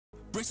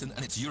Britain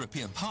and its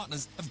European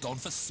partners have gone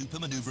for super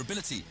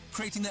manoeuvrability,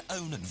 creating their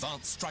own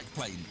advanced strike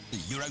plane, the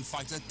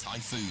Eurofighter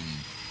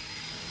Typoon.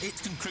 It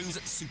can cruise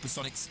at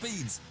supersonic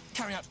speeds,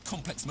 carry out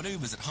complex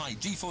manoeuvres at high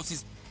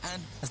G-forces,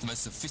 and has the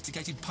most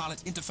sophisticated pilot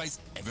interface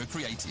ever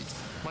created.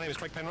 My name is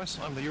Craig Penrice.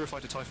 I'm the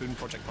Eurofighter Typhoon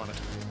project pilot.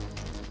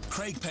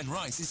 Craig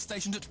Penrice is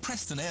stationed at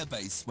Preston Air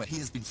Base, where he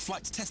has been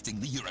flight testing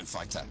the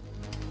Eurofighter.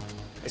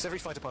 It's every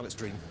fighter pilot's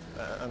dream.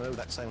 I know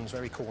that sounds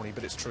very corny,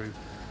 but it's true.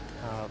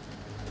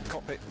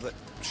 Cockpit that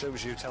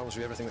shows you, tells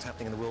you everything that's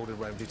happening in the world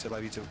around you to allow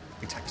you to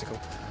be tactical.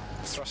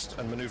 Thrust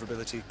and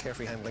manoeuvrability,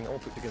 carefree handling, all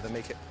put together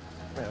make it,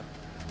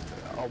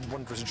 a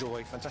wondrous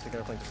joy, fantastic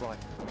airplane to fly.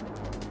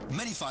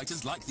 Many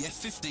fighters like the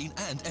F-15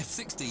 and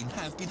F-16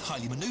 have been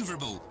highly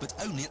manoeuvrable, but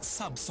only at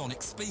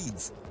subsonic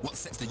speeds. What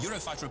sets the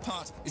Eurofighter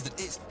apart is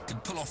that it can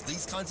pull off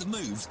these kinds of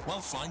moves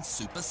while flying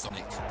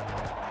supersonic.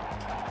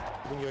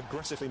 When you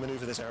aggressively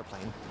manoeuvre this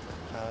airplane,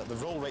 the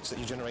roll rates that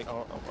you generate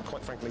are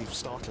quite frankly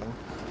startling.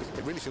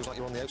 It really feels like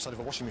you're on the outside of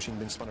a washing machine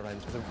being spun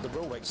around. The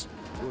roll rates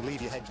will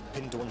leave your head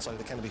pinned to one side of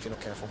the canopy if you're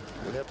not careful.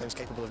 The airplane's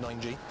capable of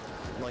 9G,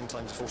 9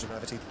 times the force of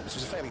gravity, which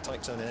is a fairly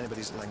tight term in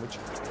anybody's language.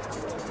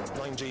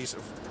 9G is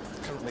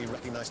currently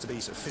recognised to be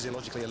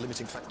physiologically a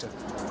limiting factor.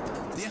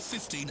 The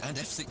F-15 and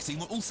F-16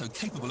 were also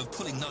capable of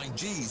pulling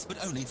 9Gs,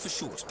 but only for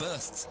short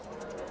bursts.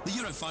 The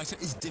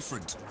Eurofighter is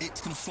different. It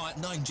can fly at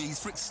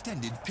 9Gs for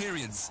extended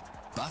periods.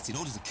 But in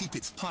order to keep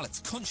its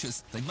pilots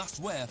conscious, they must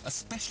wear a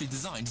specially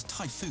designed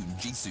Typhoon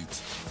G-suit.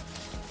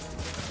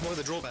 One of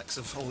the drawbacks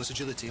of all this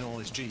agility and all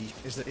this G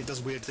is that it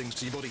does weird things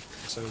to your body.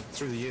 So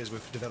through the years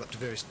we've developed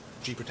various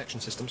G protection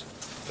systems.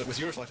 But with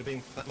Eurofighter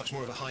being that much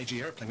more of a high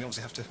G airplane, we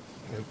obviously have to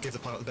give the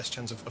pilot the best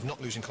chance of not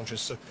losing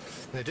consciousness. So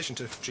in addition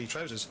to G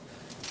trousers,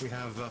 we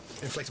have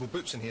inflatable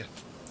boots in here.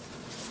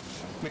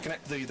 We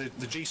connect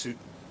the G-suit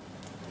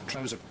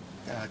trouser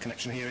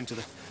connection here into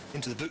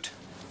the boot.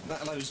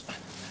 That allows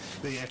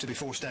the air to be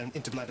forced down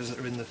into bladders that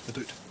are in the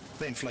boot.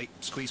 They inflate,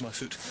 squeeze my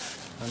foot,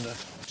 and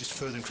just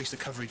further increase the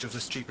coverage of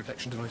this G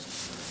protection device.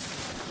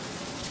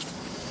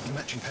 A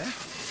matching pair.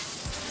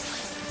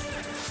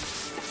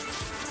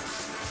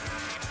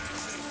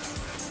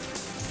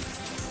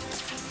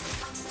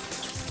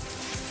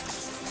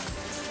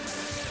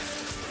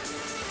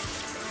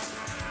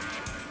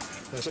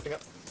 Slipping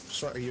up,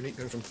 slightly unique,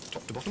 going from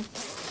top to bottom,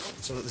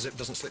 so that the zip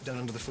doesn't slip down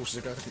under the forces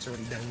of gravity. It's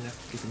already down there,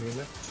 keeping me in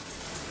there.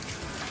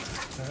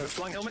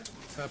 Flying helmet,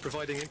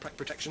 providing impact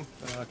protection,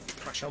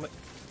 crash helmet,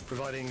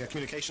 providing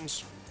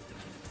communications.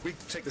 We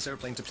take this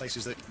airplane to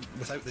places that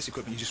without this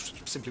equipment you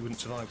just simply wouldn't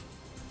survive.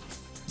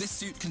 This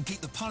suit can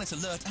keep the pilot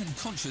alert and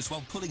conscious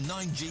while pulling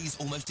 9Gs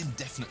almost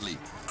indefinitely,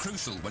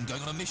 crucial when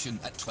going on a mission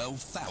at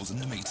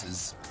 12,000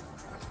 metres.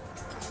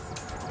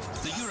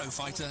 The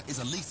Eurofighter is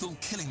a lethal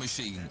killing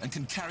machine and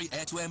can carry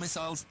air-to-air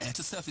missiles,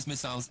 air-to-surface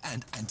missiles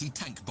and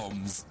anti-tank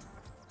bombs.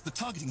 The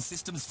targeting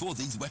systems for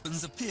these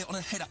weapons appear on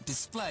a head-up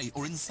display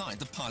or inside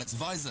the pilot's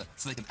visor,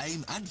 so they can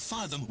aim and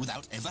fire them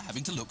without ever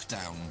having to look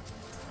down.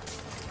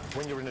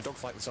 When you're in a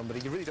dogfight with somebody,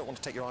 you really don't want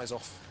to take your eyes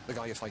off the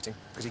guy you're fighting,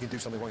 because he can do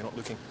something while you're not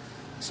looking.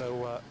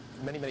 So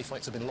many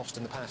fights have been lost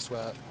in the past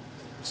where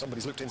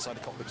somebody's looked inside the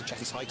cockpit to check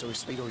his height or his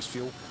speed or his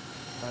fuel,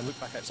 and looked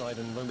back outside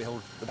and lo and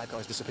behold, the bad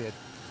guy's disappeared.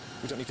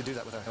 We don't need to do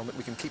that with our helmet.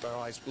 We can keep our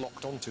eyes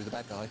locked onto the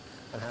bad guy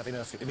and have in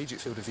our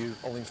immediate field of view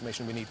all the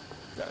information we need.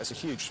 It's a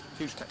huge,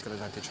 huge tactical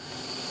advantage.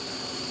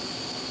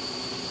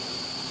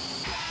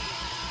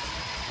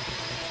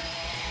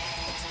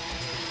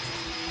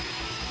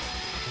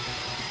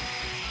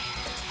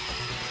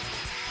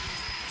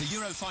 The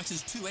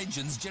Eurofighter's 2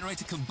 engines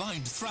generate a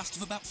combined thrust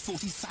of about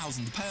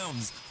 40,000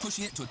 pounds,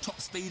 pushing it to a top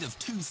speed of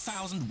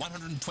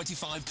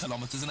 2,125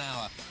 kilometres an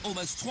hour,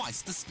 almost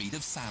twice the speed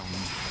of sound.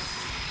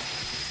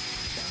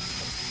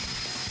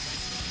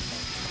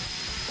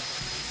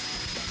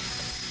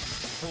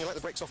 When you let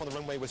the brakes off on the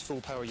runway with full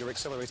power, you're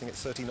accelerating at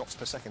 30 knots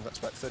per second. That's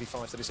about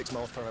 35, 36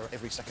 miles per hour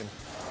every second.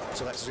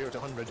 So that's 0 to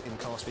 100 in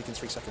car speak in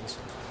 3 seconds.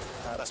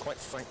 That's quite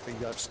frankly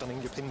stunning.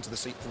 You're pinned to the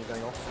seat when you're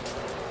going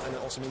off. And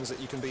it also means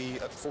that you can be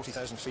at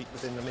 40,000 feet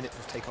within a minute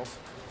of takeoff,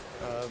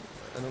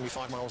 and only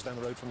 5 miles down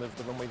the road from the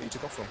runway that you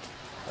took off from.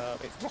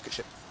 It's rocket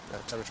ship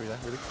territory there,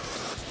 really.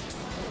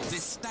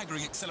 This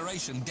staggering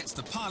acceleration gets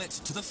the pilot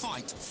to the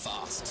fight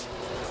fast.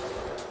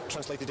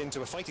 Translated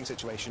into a fighting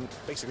situation,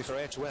 basically for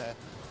air-to-air,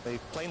 the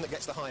plane that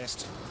gets the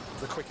highest,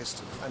 the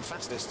quickest and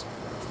fastest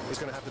is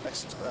going to have the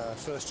best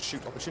first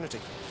shoot opportunity.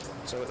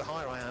 So the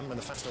higher I am and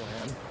the faster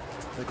I am,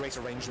 the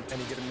greater range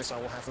any given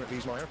missile will have when it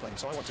leaves my airplane.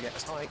 So I want to get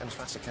as high and as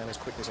fast as I can, as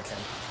quick as I can.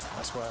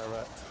 That's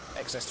where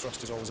excess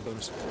thrust is always a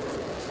bonus.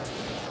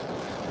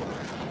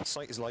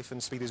 Sight is life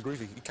and speed is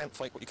groovy. You can't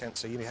fight what you can't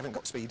see, and if you haven't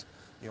got speed,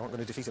 you aren't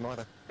going to defeat him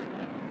either.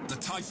 The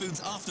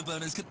Typhoon's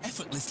afterburners can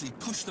effortlessly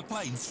push the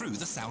plane through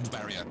the sound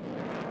barrier.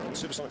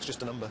 Supersonic's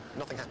just a number.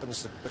 Nothing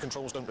happens. The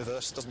controls don't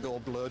reverse. It doesn't go all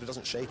blurred. It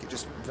doesn't shake. It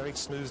just very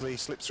smoothly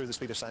slips through the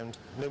speed of sound.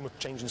 No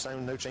change in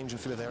sound, no change in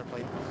feel of the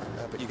airplane,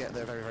 but you get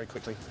there very, very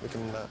quickly. We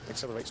can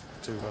accelerate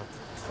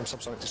from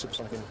subsonic to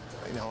supersonic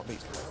in a heartbeat.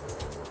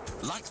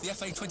 Like the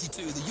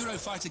FA-22, the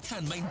Eurofighter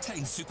can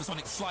maintain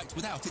supersonic flight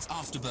without its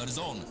afterburners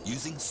on,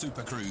 using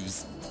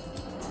supercruise.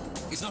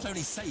 It not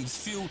only saves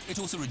fuel, it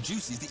also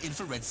reduces the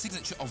infrared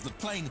signature of the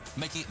plane,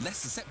 making it less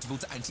susceptible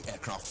to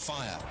anti-aircraft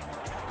fire.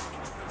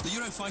 The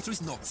Eurofighter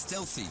is not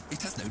stealthy.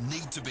 It has no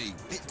need to be.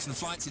 It can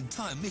fly its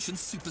entire mission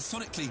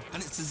supersonically,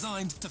 and it's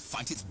designed to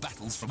fight its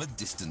battles from a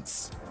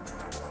distance.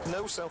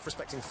 No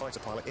self-respecting fighter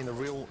pilot in a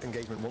real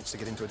engagement wants to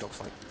get into a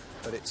dogfight,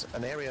 but it's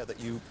an area that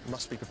you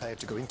must be prepared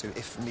to go into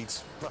if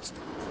needs must.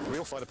 A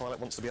real fighter pilot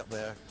wants to be up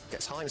there,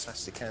 gets high as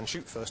fast as it can,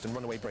 shoot first and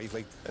run away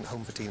bravely, and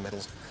home for team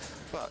medals.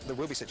 But there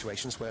will be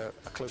situations where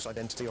a close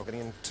identity or getting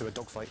into a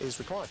dogfight is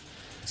required.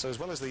 So as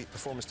well as the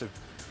performance to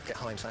get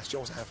high and fast, you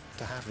also have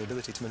to have the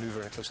ability to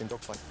manoeuvre in a close-in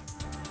dogfight.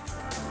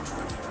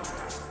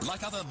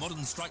 Like other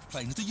modern strike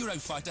planes, the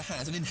Eurofighter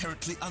has an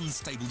inherently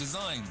unstable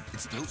design.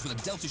 It's built with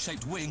a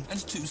delta-shaped wing and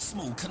two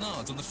small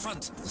canards on the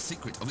front, the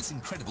secret of its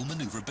incredible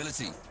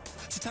manoeuvrability.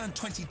 To turn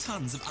 20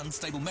 tons of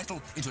unstable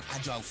metal into an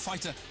agile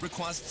fighter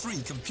requires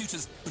 3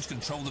 computers which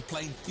control the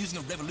plane using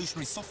a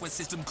revolutionary software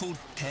system called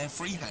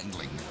carefree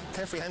handling.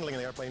 Carefree handling in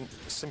the airplane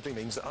simply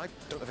means that I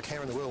don't have a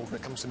care in the world when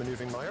it comes to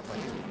manoeuvring my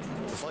airplane.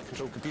 The flight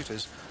control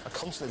computers are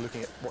constantly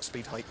looking at what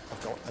speed height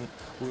I've got and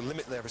will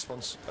limit their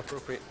response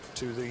appropriate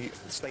to the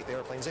state the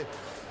airplane's in.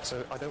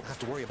 So I don't have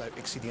to worry about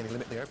exceeding any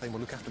limit. The airplane will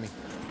look after me.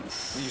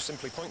 You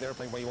simply point the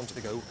airplane where you want it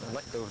to go and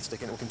let go of the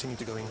stick and it will continue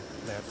to going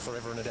there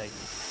forever and a day.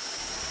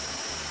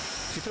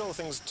 If you put all the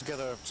things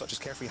together, such as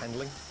carefree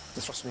handling,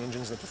 the thrust from the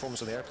engines and the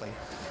performance of the airplane,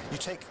 you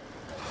take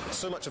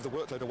so much of the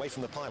workload away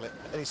from the pilot,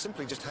 and he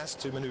simply just has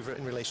to manoeuvre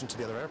in relation to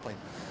the other airplane.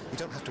 You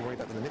don't have to worry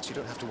about the limits, you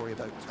don't have to worry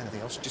about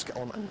anything else, you just get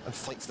on and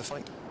fight the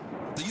fight.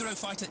 The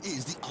Eurofighter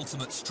is the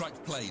ultimate strike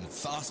plane,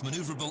 fast,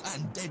 manoeuvrable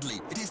and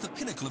deadly. It is the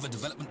pinnacle of a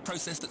development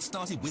process that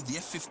started with the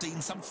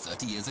F-15 some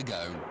 30 years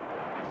ago.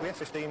 The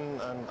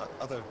F-15 and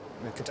other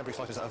contemporary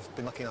fighters that I've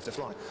been lucky enough to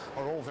fly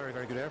are all very,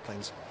 very good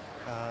airplanes.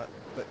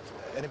 But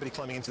anybody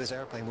climbing into this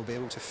airplane will be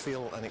able to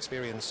feel and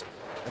experience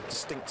a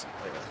distinct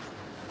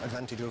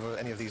advantage over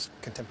any of these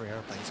contemporary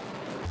airplanes.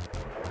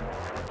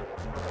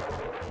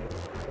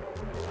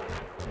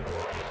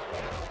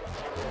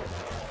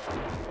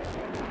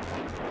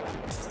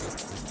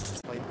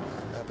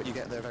 But you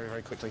get there very,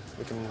 very quickly.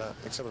 We can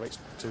accelerate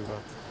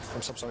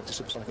from subsonic to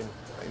supersonic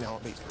in a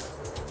heartbeat.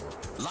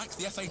 Like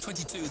the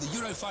FA-22, the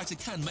Eurofighter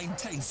can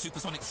maintain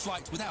supersonic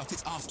flight without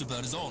its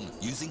afterburners on,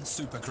 using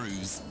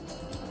supercruise.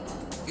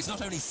 It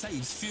not only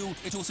saves fuel,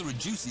 it also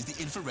reduces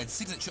the infrared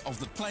signature of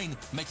the plane,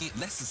 making it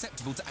less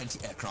susceptible to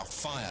anti-aircraft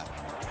fire.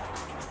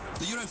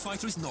 The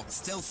Eurofighter is not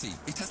stealthy.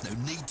 It has no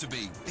need to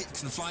be. It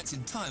can fly its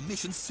entire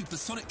mission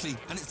supersonically,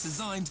 and it's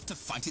designed to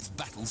fight its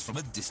battles from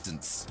a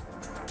distance.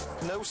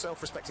 No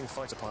self-respecting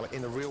fighter pilot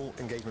in a real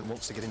engagement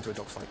wants to get into a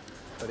dogfight,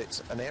 but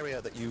it's an area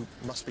that you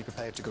must be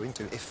prepared to go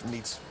into if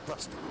needs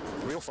must.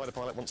 A real fighter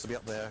pilot wants to be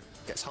up there,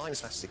 gets high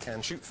as fast as it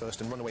can, shoot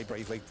first and run away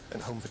bravely,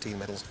 and home for team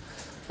medals.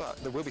 But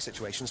there will be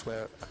situations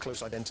where a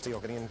close identity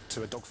or getting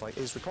into a dogfight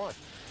is required.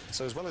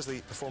 So as well as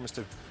the performance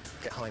to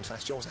get high and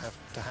fast, you also have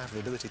to have the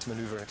ability to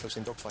manoeuvre in a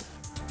close-in dogfight.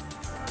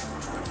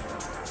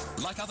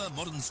 Like other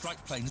modern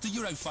strike planes, the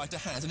Eurofighter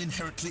has an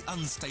inherently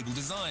unstable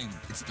design.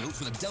 It's built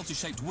with a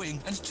delta-shaped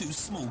wing and two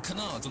small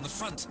canards on the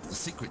front, the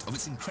secret of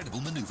its incredible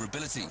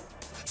manoeuvrability.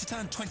 To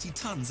turn 20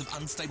 tons of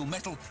unstable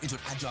metal into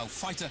an agile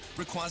fighter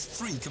requires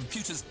 3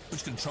 computers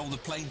which control the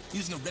plane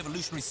using a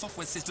revolutionary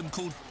software system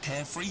called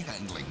carefree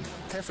handling.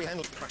 Carefree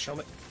handling, crash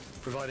helmet,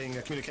 providing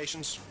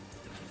communications.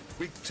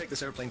 We take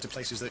this airplane to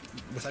places that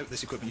without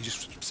this equipment you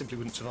just simply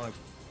wouldn't survive.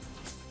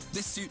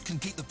 This suit can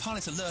keep the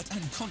pilot alert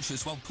and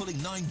conscious while pulling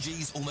 9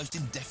 Gs almost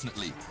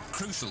indefinitely,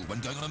 crucial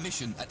when going on a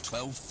mission at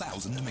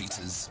 12,000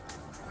 metres.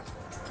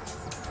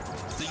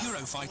 The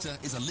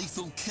Eurofighter is a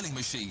lethal killing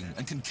machine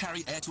and can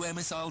carry air-to-air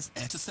missiles,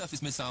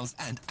 air-to-surface missiles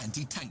and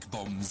anti-tank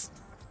bombs.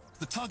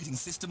 The targeting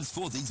systems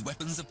for these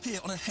weapons appear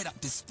on a head-up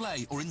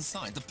display or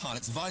inside the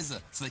pilot's visor,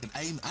 so they can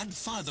aim and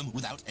fire them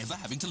without ever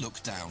having to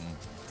look down.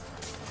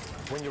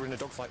 When you're in a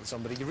dogfight with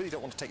somebody, you really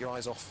don't want to take your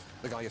eyes off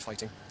the guy you're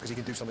fighting, because he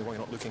can do something while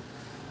you're not looking.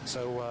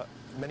 So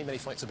many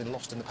fights have been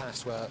lost in the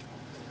past where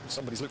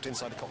somebody's looked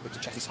inside the cockpit to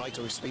check his height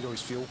or his speed or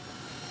his fuel,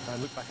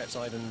 and looked back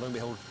outside and lo and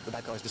behold, the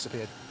bad guy's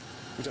disappeared.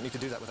 We don't need to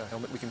do that with our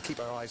helmet. We can keep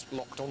our eyes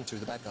locked onto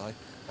the bad guy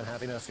and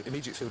have in our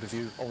immediate field of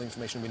view all the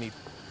information we need.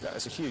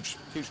 That's a huge,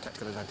 huge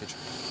tactical advantage.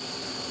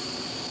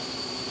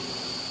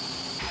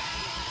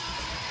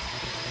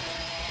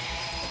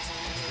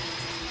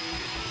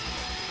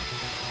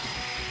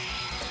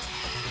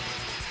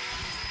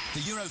 The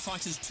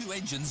Eurofighter's 2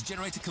 engines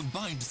generate a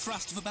combined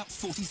thrust of about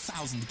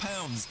 40,000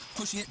 pounds,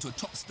 pushing it to a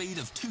top speed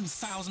of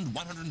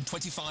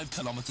 2,125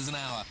 kilometres an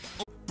hour.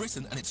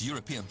 Britain and its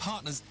European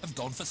partners have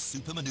gone for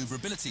super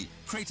manoeuvrability,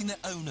 creating their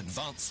own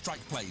advanced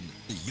strike plane,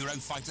 the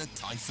Eurofighter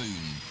Typoon.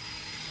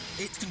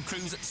 It can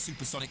cruise at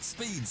supersonic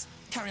speeds,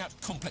 carry out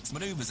complex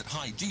manoeuvres at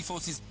high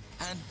G-forces,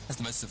 and has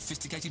the most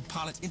sophisticated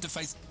pilot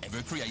interface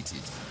ever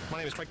created. My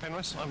name is Craig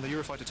Penrice. I'm the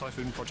Eurofighter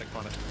Typhoon project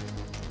pilot.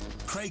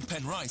 Craig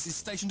Penrice is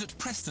stationed at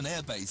Preston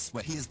Air Base,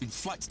 where he has been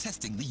flight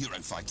testing the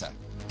Eurofighter.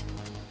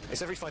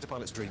 It's every fighter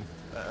pilot's dream.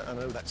 I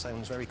know that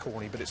sounds very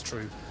corny, but it's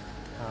true.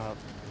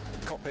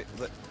 A cockpit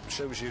that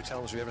shows you,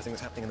 tells you everything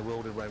that's happening in the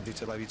world around you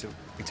to allow you to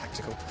be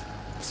tactical.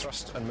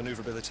 Thrust and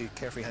manoeuvrability,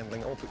 carefree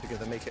handling, all put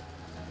together make it,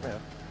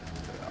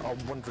 a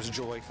wondrous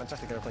joy,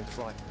 fantastic airplane to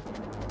fly.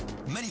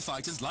 Many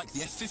fighters like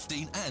the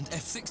F-15 and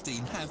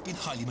F-16 have been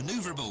highly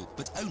manoeuvrable,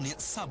 but only at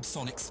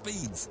subsonic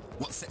speeds.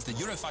 What sets the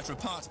Eurofighter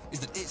apart is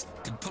that it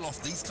can pull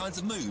off these kinds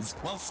of moves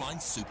while flying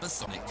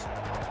supersonic.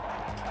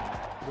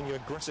 When you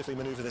aggressively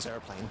manoeuvre this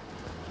airplane,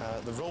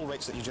 the roll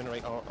rates that you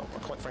generate are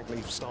quite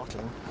frankly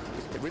startling.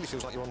 It really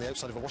feels like you're on the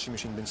outside of a washing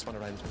machine being spun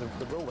around.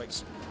 The roll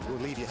rates will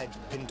leave your head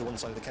pinned to one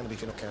side of the canopy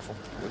if you're not careful.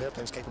 The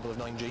airplane's capable of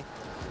 9G,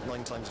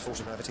 9 times the force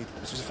of gravity,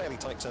 which is a fairly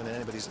tight zone in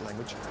anybody's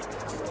language.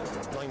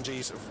 9G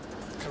is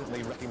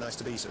currently recognised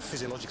to be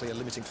physiologically a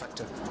limiting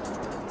factor.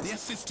 The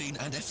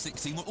F-15 and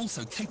F-16 were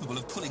also capable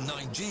of pulling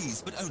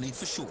 9Gs, but only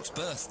for short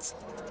bursts.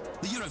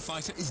 The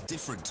Eurofighter is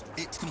different.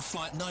 It can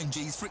fly at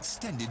 9Gs for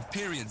extended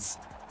periods.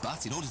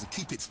 But in order to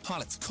keep its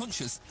pilots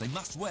conscious, they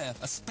must wear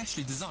a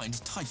specially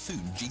designed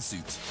Typhoon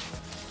G-suit.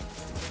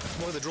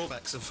 One of the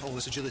drawbacks of all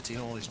this agility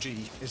and all this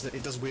G is that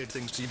it does weird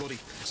things to your body.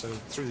 So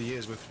through the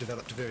years we've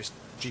developed various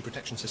G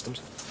protection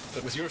systems.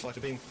 But with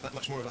Eurofighter being that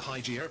much more of a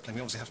high G airplane,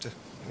 we obviously have to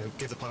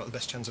give the pilot the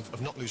best chance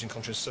of not losing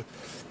consciousness. So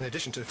in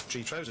addition to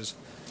G trousers,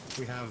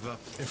 we have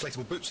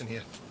inflatable boots in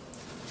here.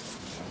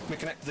 We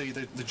connect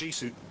the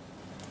G-suit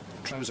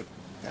trouser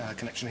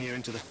connection here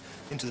into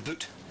the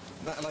boot.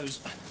 That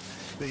allows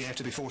the air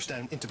to be forced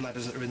down into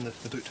bladders that are in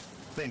the boot.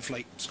 They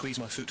inflate, squeeze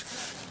my foot,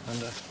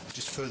 and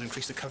just further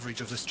increase the coverage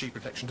of this G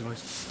protection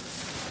device.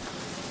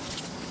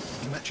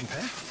 A matching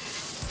pair.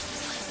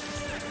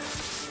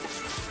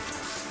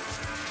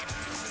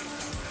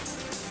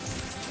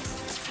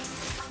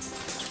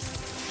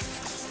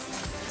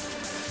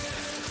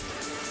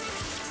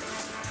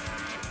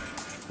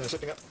 They're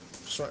slipping up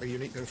slightly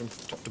unique, going from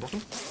top to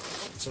bottom,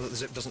 so that the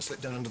zip doesn't slip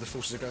down under the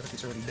forces of gravity.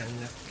 It's already down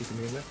there, keeping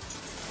me in there.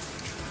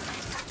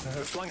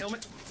 Flying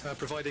helmet,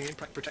 providing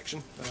impact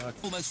protection.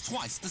 Almost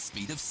twice the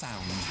speed of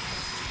sound.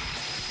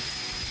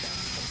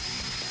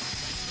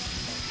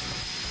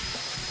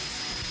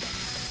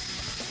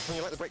 When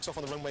you let the brakes off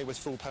on the runway with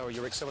full power,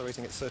 you're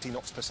accelerating at 30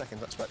 knots per second.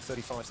 That's about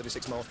 35,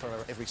 36 miles per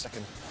hour every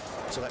second.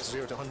 So that's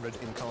 0 to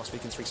 100 in car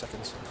speak in 3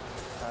 seconds.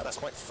 That's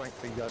quite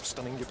frankly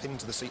stunning. You're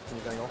pinned to the seat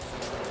when you're going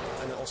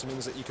off. And it also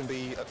means that you can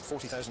be at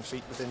 40,000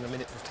 feet within a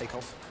minute of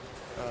takeoff.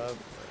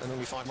 And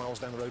only 5 miles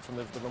down the road from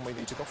the runway that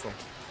you took off from.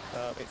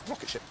 It's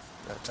rocket ship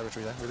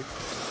territory there, really.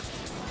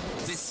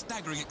 This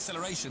staggering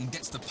acceleration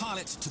gets the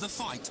pilot to the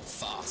fight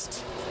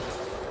fast.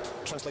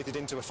 Translated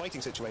into a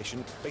fighting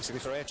situation, basically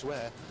for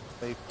air-to-air,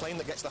 the plane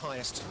that gets the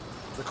highest,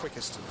 the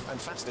quickest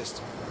and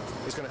fastest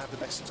is going to have the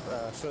best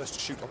first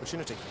shoot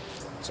opportunity.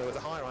 So the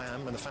higher I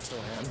am and the faster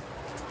I am,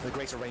 the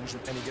greater range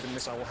any given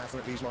missile will have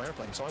when it leaves my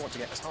airplane. So I want to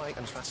get as high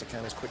and as fast as I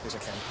can, as quick as I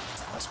can.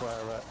 That's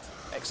where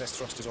excess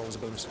thrust is always a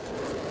bonus.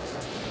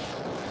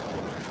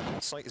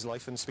 Sight is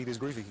life and speed is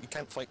groovy. You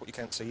can't fight what you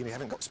can't see, and you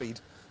haven't got speed,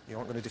 you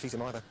aren't going to defeat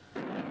him either.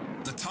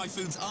 The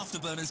Typhoon's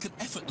afterburners can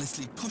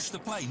effortlessly push the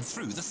plane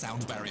through the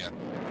sound barrier.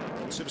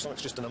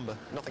 Supersonic's just a number.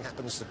 Nothing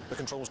happens. The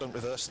controls don't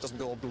reverse. It doesn't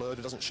go all blurred.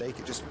 It doesn't shake.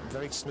 It just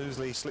very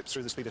smoothly slips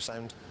through the speed of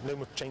sound.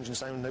 No change in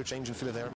sound, no change in feel of air.